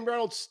mean that Sam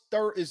Darnold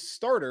is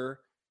starter.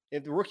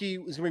 If the rookie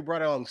is going to be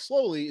brought along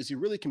slowly, is he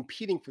really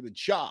competing for the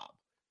job?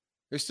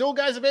 There's still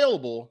guys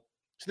available.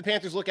 Should the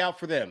Panthers look out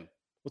for them?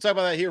 We'll talk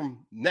about that here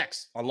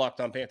next on Locked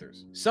On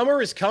Panthers.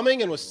 Summer is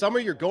coming, and with summer,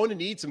 you're going to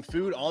need some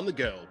food on the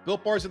go.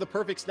 Built Bars are the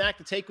perfect snack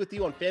to take with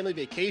you on family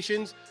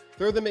vacations.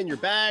 Throw them in your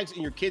bags,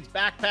 in your kids'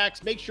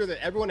 backpacks. Make sure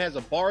that everyone has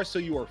a bar so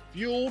you are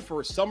fueled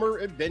for summer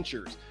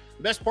adventures.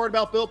 The best part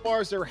about Built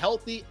Bars, they're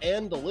healthy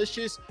and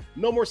delicious.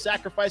 No more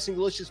sacrificing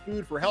delicious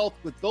food for health.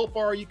 With Built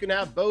Bar, you can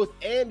have both,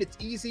 and it's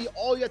easy.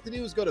 All you have to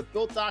do is go to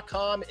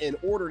Built.com and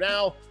order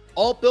now.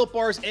 All Built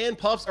Bars and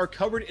Puffs are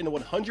covered in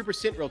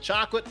 100% real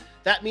chocolate.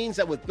 That means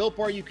that with Built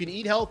Bar, you can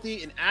eat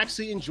healthy and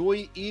actually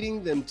enjoy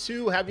eating them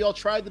too. Have y'all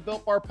tried the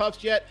Built Bar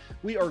Puffs yet?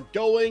 We are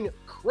going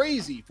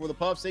crazy for the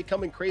Puffs. They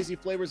come in crazy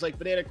flavors like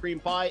banana cream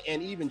pie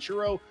and even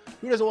churro.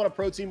 Who doesn't want a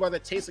protein bar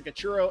that tastes like a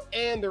churro?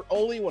 And they're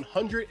only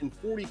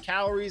 140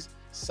 calories.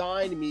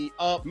 Sign me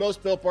up.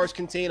 Most Built Bars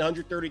contain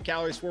 130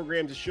 calories, 4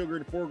 grams of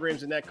sugar, 4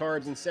 grams of net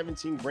carbs, and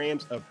 17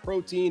 grams of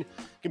protein.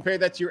 Compare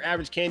that to your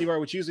average candy bar,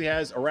 which usually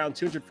has around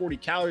 240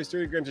 calories,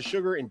 30 grams of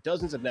sugar, and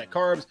dozens of net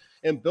carbs.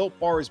 And Built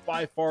Bar is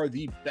by far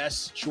the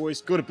best choice.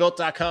 Go to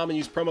Built.com and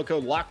use promo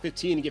code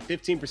LOCK15 and get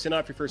 15%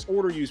 off your first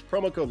order. Use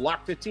promo code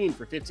LOCK15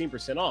 for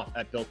 15% off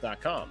at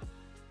Built.com.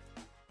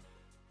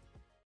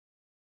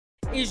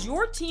 Is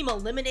your team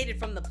eliminated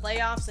from the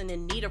playoffs and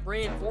in need of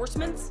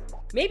reinforcements?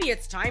 Maybe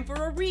it's time for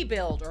a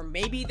rebuild, or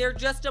maybe they're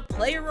just a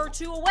player or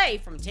two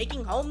away from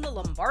taking home the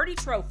Lombardi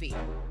Trophy.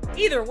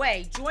 Either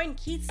way, join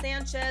Keith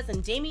Sanchez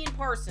and Damian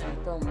Parson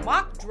for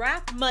Mock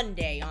Draft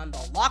Monday on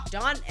the Locked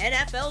On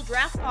NFL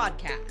Draft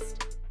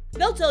Podcast.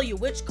 They'll tell you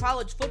which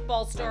college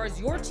football stars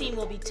your team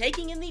will be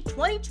taking in the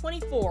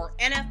 2024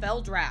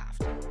 NFL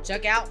Draft.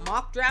 Check out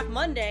Mock Draft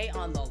Monday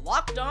on the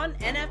Locked On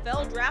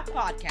NFL Draft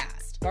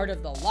Podcast, part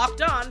of the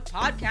Locked On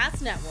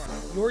Podcast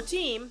Network, your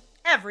team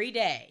every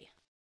day.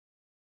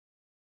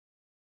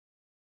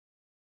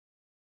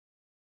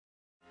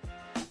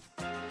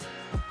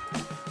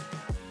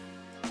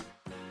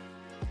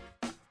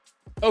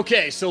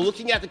 Okay, so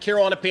looking at the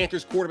Carolina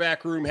Panthers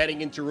quarterback room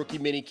heading into rookie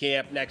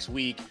minicamp next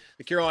week,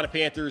 the Carolina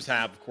Panthers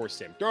have, of course,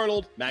 Sam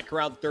Darnold, Matt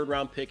Corral, the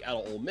third-round pick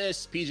out of Ole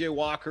Miss, P.J.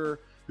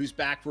 Walker, who's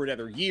back for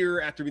another year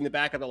after being the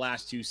backup the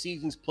last 2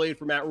 seasons, played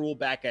for Matt Rule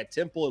back at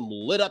Temple and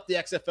lit up the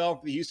XFL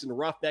for the Houston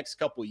Roughnecks a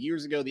couple of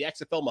years ago, the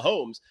XFL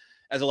Mahomes,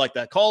 as I like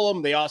to call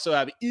him. They also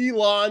have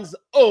Elon's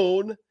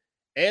own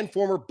and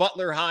former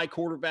Butler High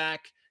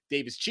quarterback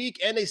Davis Cheek,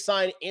 and they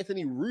signed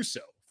Anthony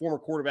Russo, former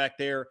quarterback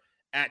there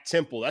at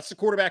Temple. That's the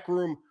quarterback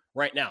room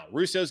right now.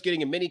 Russo's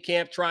getting a mini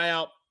camp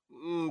tryout.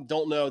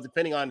 Don't know.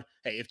 Depending on,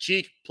 hey, if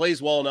Cheek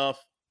plays well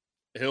enough,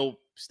 he'll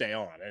stay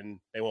on and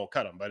they won't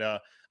cut him.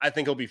 But I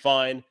think he'll be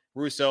fine.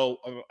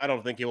 Russo, I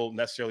don't think he will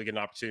necessarily get an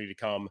opportunity to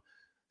come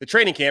the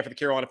training camp for the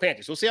Carolina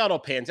Panthers. We'll see how it all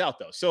pans out,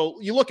 though. So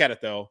you look at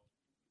it, though.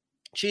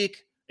 Cheek,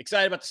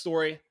 excited about the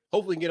story.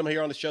 Hopefully we can get him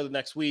here on the show the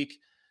next week.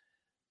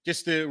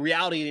 Just the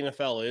reality of the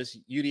NFL is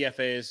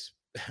UDFAs,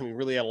 I mean,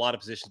 really at a lot of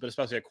positions, but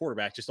especially at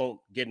quarterback, just don't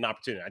get an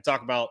opportunity. I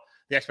talk about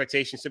the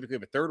expectations typically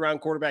of a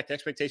third-round quarterback. The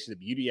expectations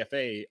of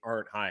UDFA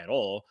aren't high at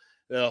all.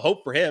 The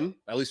hope for him,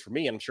 at least for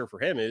me, and I'm sure for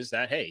him, is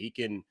that, hey, he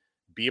can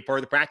be a part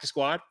of the practice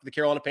squad for the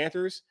Carolina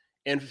Panthers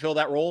and fulfill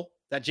that role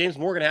that James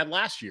Morgan had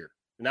last year.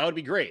 And that would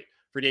be great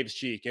for Davis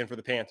Cheek and for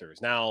the Panthers.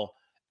 Now,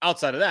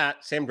 outside of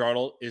that, Sam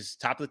Darnold is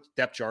top of the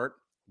depth chart,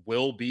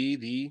 will be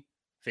the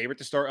favorite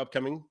to start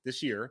upcoming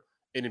this year.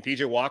 And then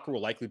P.J. Walker will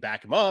likely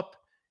back him up.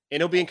 And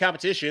he'll be in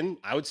competition,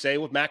 I would say,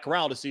 with Matt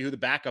Corral to see who the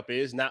backup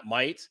is. And that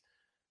might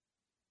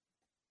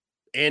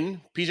end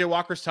P.J.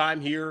 Walker's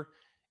time here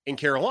in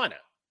Carolina.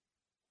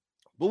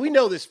 But we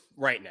know this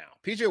right now.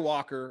 P.J.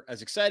 Walker,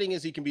 as exciting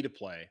as he can be to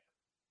play,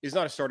 is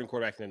not a starting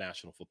quarterback in the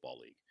National Football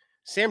League.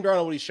 Sam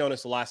Darnold, what he's shown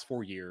us the last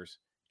 4 years,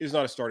 is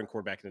not a starting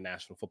quarterback in the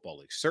National Football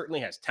League.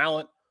 Certainly has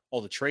talent,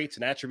 all the traits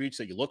and attributes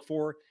that you look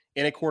for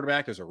in a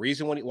quarterback. There's a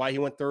reason why he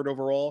went third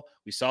overall.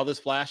 We saw those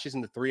flashes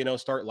in the 3-0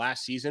 start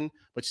last season,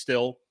 but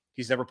still,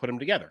 he's never put them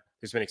together.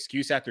 There's been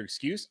excuse after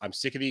excuse. I'm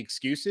sick of the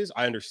excuses.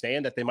 I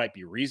understand that they might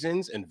be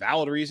reasons and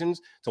valid reasons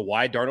to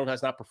why Darnold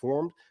has not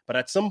performed, but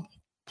at some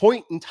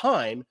point in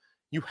time,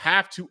 you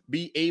have to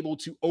be able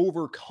to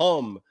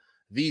overcome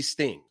these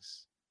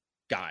things,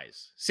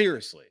 guys.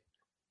 Seriously.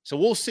 So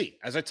we'll see.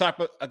 As I talked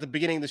about at the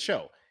beginning of the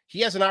show,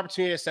 he has an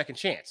opportunity at a second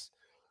chance.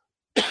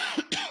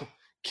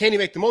 Can he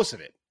make the most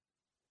of it?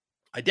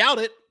 I doubt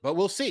it, but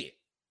we'll see.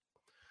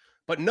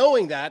 But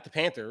knowing that the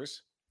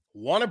Panthers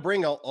want to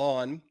bring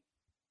on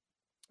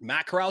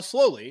Matt Corral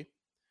slowly,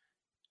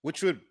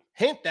 which would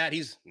hint that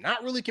he's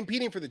not really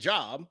competing for the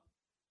job,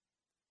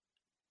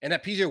 and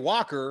that P.J.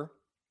 Walker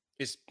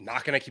is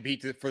not going to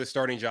compete for the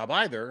starting job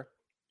either,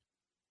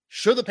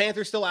 should the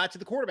Panthers still add to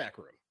the quarterback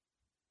room?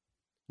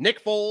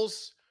 Nick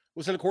Foles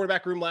was in the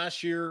quarterback room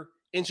last year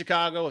in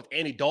Chicago with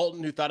Andy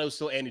Dalton, who thought it was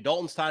still Andy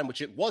Dalton's time,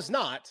 which it was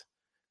not.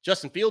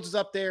 Justin Fields is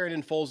up there, and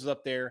then Foles is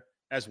up there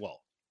as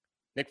well.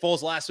 Nick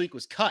Foles last week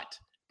was cut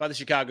by the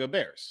Chicago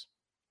Bears.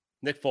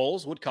 Nick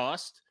Foles would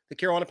cost the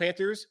Carolina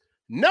Panthers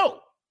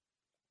no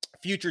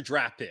future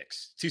draft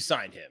picks to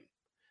sign him.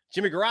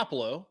 Jimmy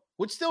Garoppolo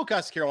would still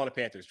cost the Carolina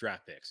Panthers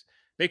draft picks.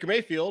 Baker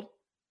Mayfield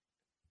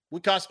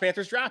would cost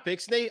Panthers draft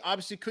picks. They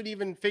obviously couldn't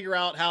even figure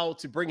out how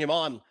to bring him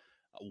on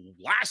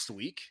last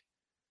week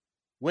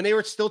when they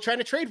were still trying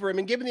to trade for him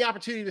and give him the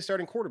opportunity to start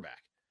in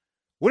quarterback.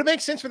 Would it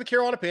make sense for the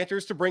Carolina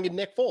Panthers to bring in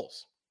Nick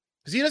Foles?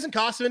 Because he doesn't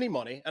cost them any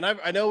money. And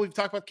I know we've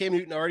talked about Cam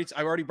Newton already.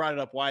 I've already brought it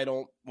up why I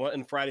don't want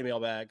in Friday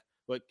mailbag.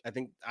 But I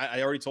think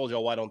I already told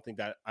y'all why I don't think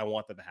that I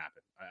want that to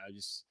happen.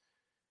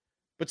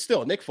 But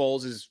still, Nick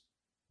Foles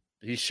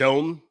he's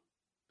shown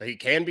that he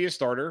can be a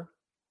starter.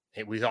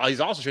 He's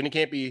also shown he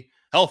can't be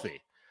healthy.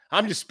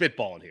 I'm just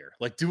spitballing here.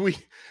 Like, do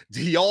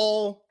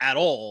y'all at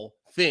all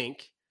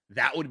think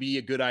that would be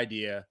a good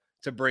idea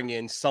to bring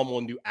in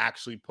someone to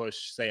actually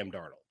push Sam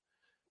Darnold?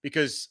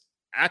 Because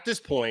at this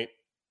point,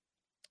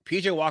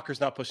 PJ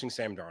Walker's not pushing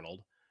Sam Darnold.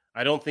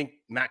 I don't think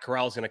Matt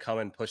Corral is going to come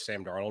and push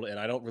Sam Darnold, and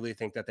I don't really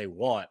think that they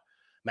want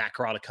Matt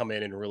Corral to come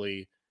in and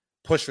really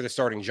push for the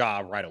starting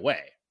job right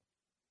away.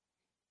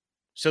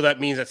 So that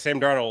means that Sam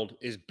Darnold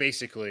is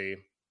basically,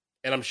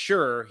 and I'm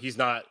sure he's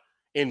not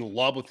in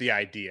love with the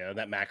idea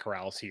that Matt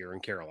Corral's here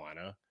in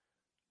Carolina,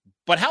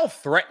 but how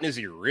threatened is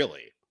he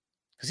really?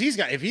 Because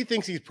if he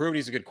thinks he's proven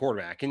he's a good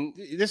quarterback, and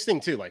this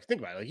thing too, like,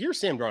 think about it, like, you're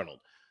Sam Darnold.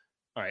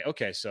 All right,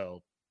 okay,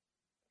 so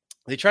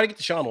they try to get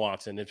Deshaun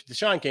Watson. If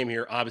Deshaun came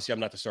here, obviously I'm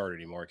not the starter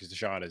anymore because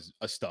Deshaun is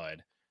a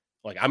stud.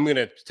 Like, I'm going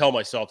to tell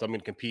myself that I'm going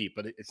to compete,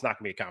 but it's not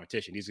going to be a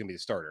competition. He's going to be the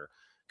starter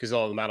because of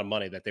all the amount of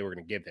money that they were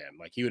going to give him.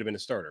 Like, he would have been a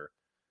starter.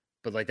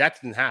 But, like, that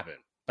didn't happen.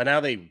 But now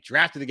they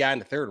drafted the guy in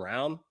the third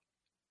round.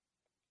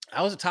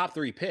 I was a top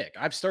 3 pick.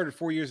 I've started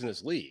 4 years in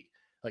this league.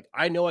 Like,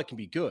 I know I can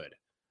be good.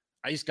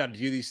 I just got to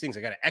do these things.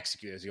 I got to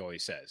execute, as he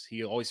always says.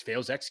 He always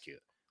fails to execute.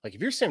 Like,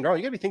 if you're Sam Darnold,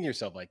 you got to be thinking to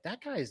yourself, like,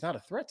 that guy is not a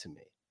threat to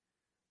me.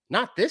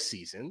 Not this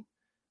season.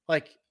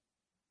 Like,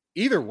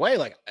 either way,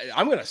 like,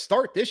 I'm going to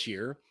start this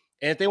year.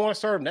 And if they want to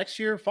start him next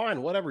year,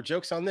 fine, whatever.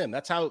 Joke's on them.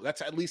 That's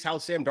at least how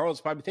Sam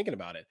Darnold's probably thinking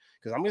about it.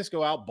 Because I'm going to just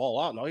go out,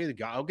 ball out, and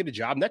I'll get a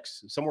job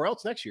somewhere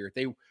else next year if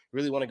they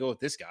really want to go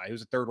with this guy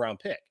who's a third-round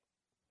pick,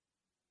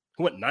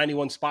 who went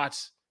 91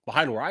 spots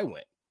behind where I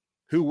went,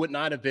 who would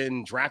not have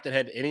been drafted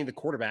ahead of any of the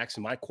quarterbacks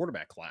in my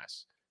quarterback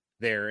class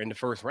there in the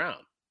first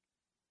round.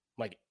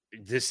 Like,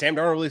 is Sam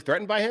Darnold really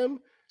threatened by him?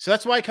 So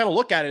that's why I kind of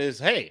look at it as,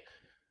 hey,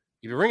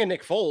 if you bring in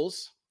Nick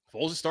Foles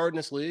has started in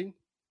this league.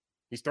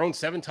 He's thrown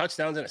 7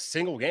 touchdowns in a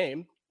single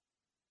game.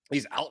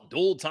 He's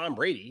outdueled Tom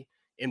Brady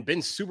and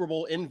been Super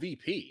Bowl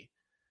MVP.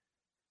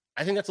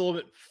 I think that's a little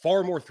bit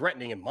far more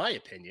threatening, in my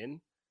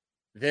opinion,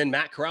 than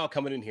Matt Corral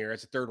coming in here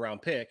as a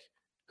third-round pick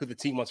who the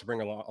team wants to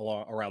bring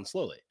around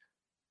slowly.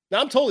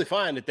 Now, I'm totally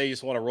fine that they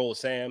just want to roll with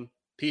Sam,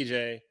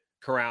 PJ,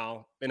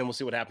 Corral, and then we'll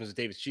see what happens with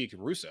Davis Cheek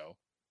and Russo.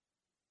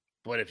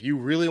 But if you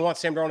really want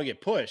Sam Darnold to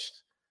get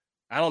pushed,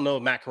 I don't know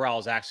if Matt Corral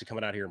is actually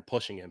coming out here and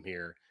pushing him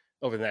here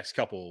over the next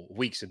couple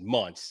weeks and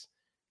months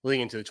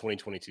leading into the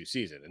 2022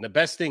 season. And the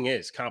best thing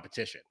is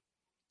competition.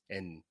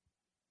 And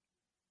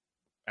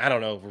I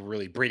don't know if we're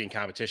really breeding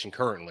competition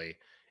currently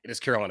in this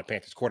Carolina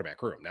Panthers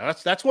quarterback room. Now,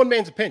 that's one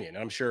man's opinion.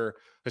 And I'm sure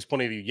there's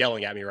plenty of you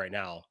yelling at me right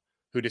now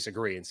who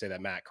disagree and say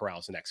that Matt Corral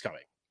is the next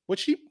coming,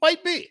 which he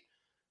might be.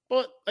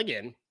 But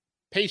again,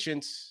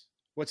 patience.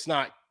 Let's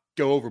not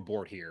go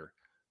overboard here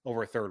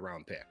over a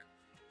third-round pick.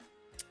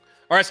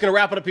 All right, it's going to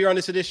wrap it up here on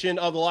this edition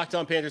of the Locked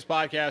On Panthers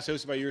podcast,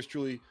 hosted by yours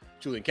truly,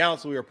 Julian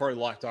Council. We are part of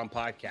the Locked On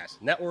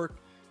Podcast Network.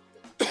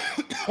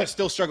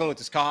 Still struggling with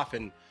this cough,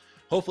 and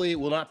hopefully it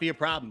will not be a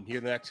problem here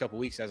in the next couple of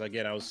weeks. As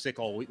again, I was sick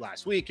all week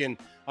last week, and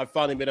I've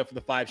finally made up for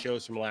the 5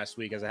 shows from last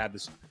week as I had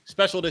this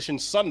special edition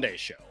Sunday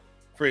show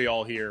for you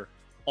all here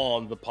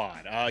on the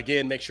pod.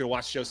 Again, make sure to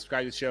watch the show,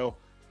 subscribe to the show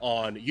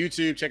on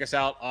YouTube. Check us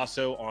out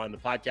also on the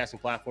podcasting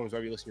platforms,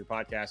 wherever you listen to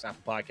your podcast,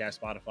 Apple Podcasts,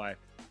 Spotify,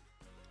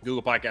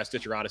 Google Podcasts,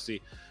 Stitcher,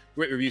 Odyssey.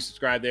 Rate, review,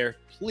 subscribe there,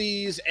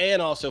 please.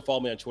 And also follow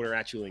me on Twitter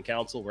at Julian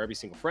Council, where every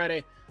single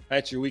Friday I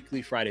answer your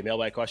weekly Friday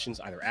mailbag questions,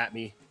 either at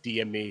me,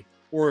 DM me,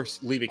 or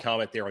leave a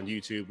comment there on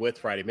YouTube with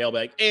Friday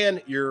mailbag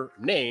and your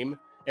name,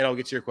 and I'll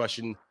get to your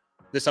question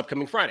this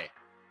upcoming Friday.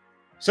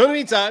 So in the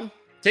meantime,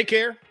 take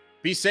care,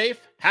 be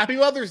safe, happy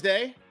Mother's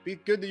Day, be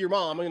good to your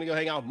mom. I'm going to go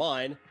hang out with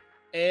mine,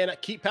 and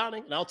keep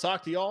pounding, and I'll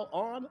talk to y'all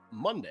on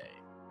Monday.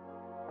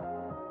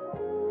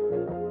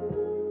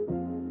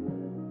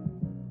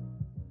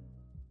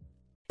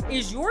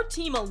 Is your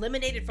team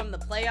eliminated from the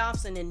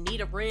playoffs and in need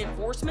of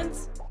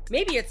reinforcements?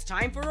 Maybe it's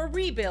time for a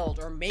rebuild,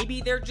 or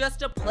maybe they're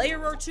just a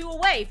player or two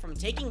away from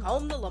taking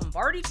home the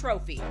Lombardi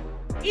Trophy.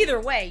 Either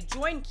way,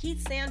 join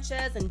Keith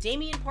Sanchez and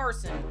Damian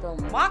Parson for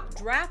Mock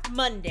Draft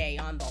Monday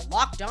on the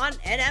Locked On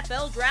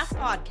NFL Draft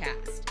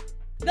Podcast.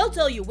 They'll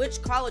tell you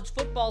which college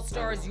football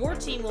stars your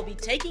team will be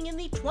taking in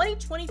the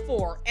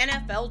 2024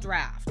 NFL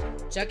Draft.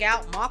 Check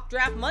out Mock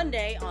Draft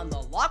Monday on the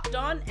Locked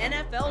On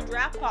NFL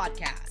Draft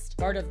Podcast,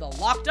 part of the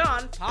Locked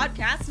On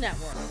Podcast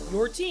Network,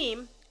 your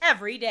team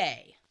every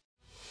day.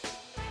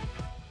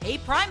 Hey,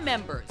 Prime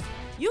members,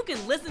 you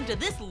can listen to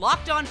this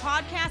Locked On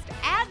podcast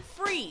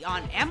ad-free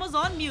on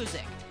Amazon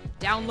Music.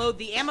 Download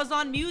the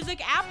Amazon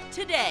Music app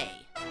today.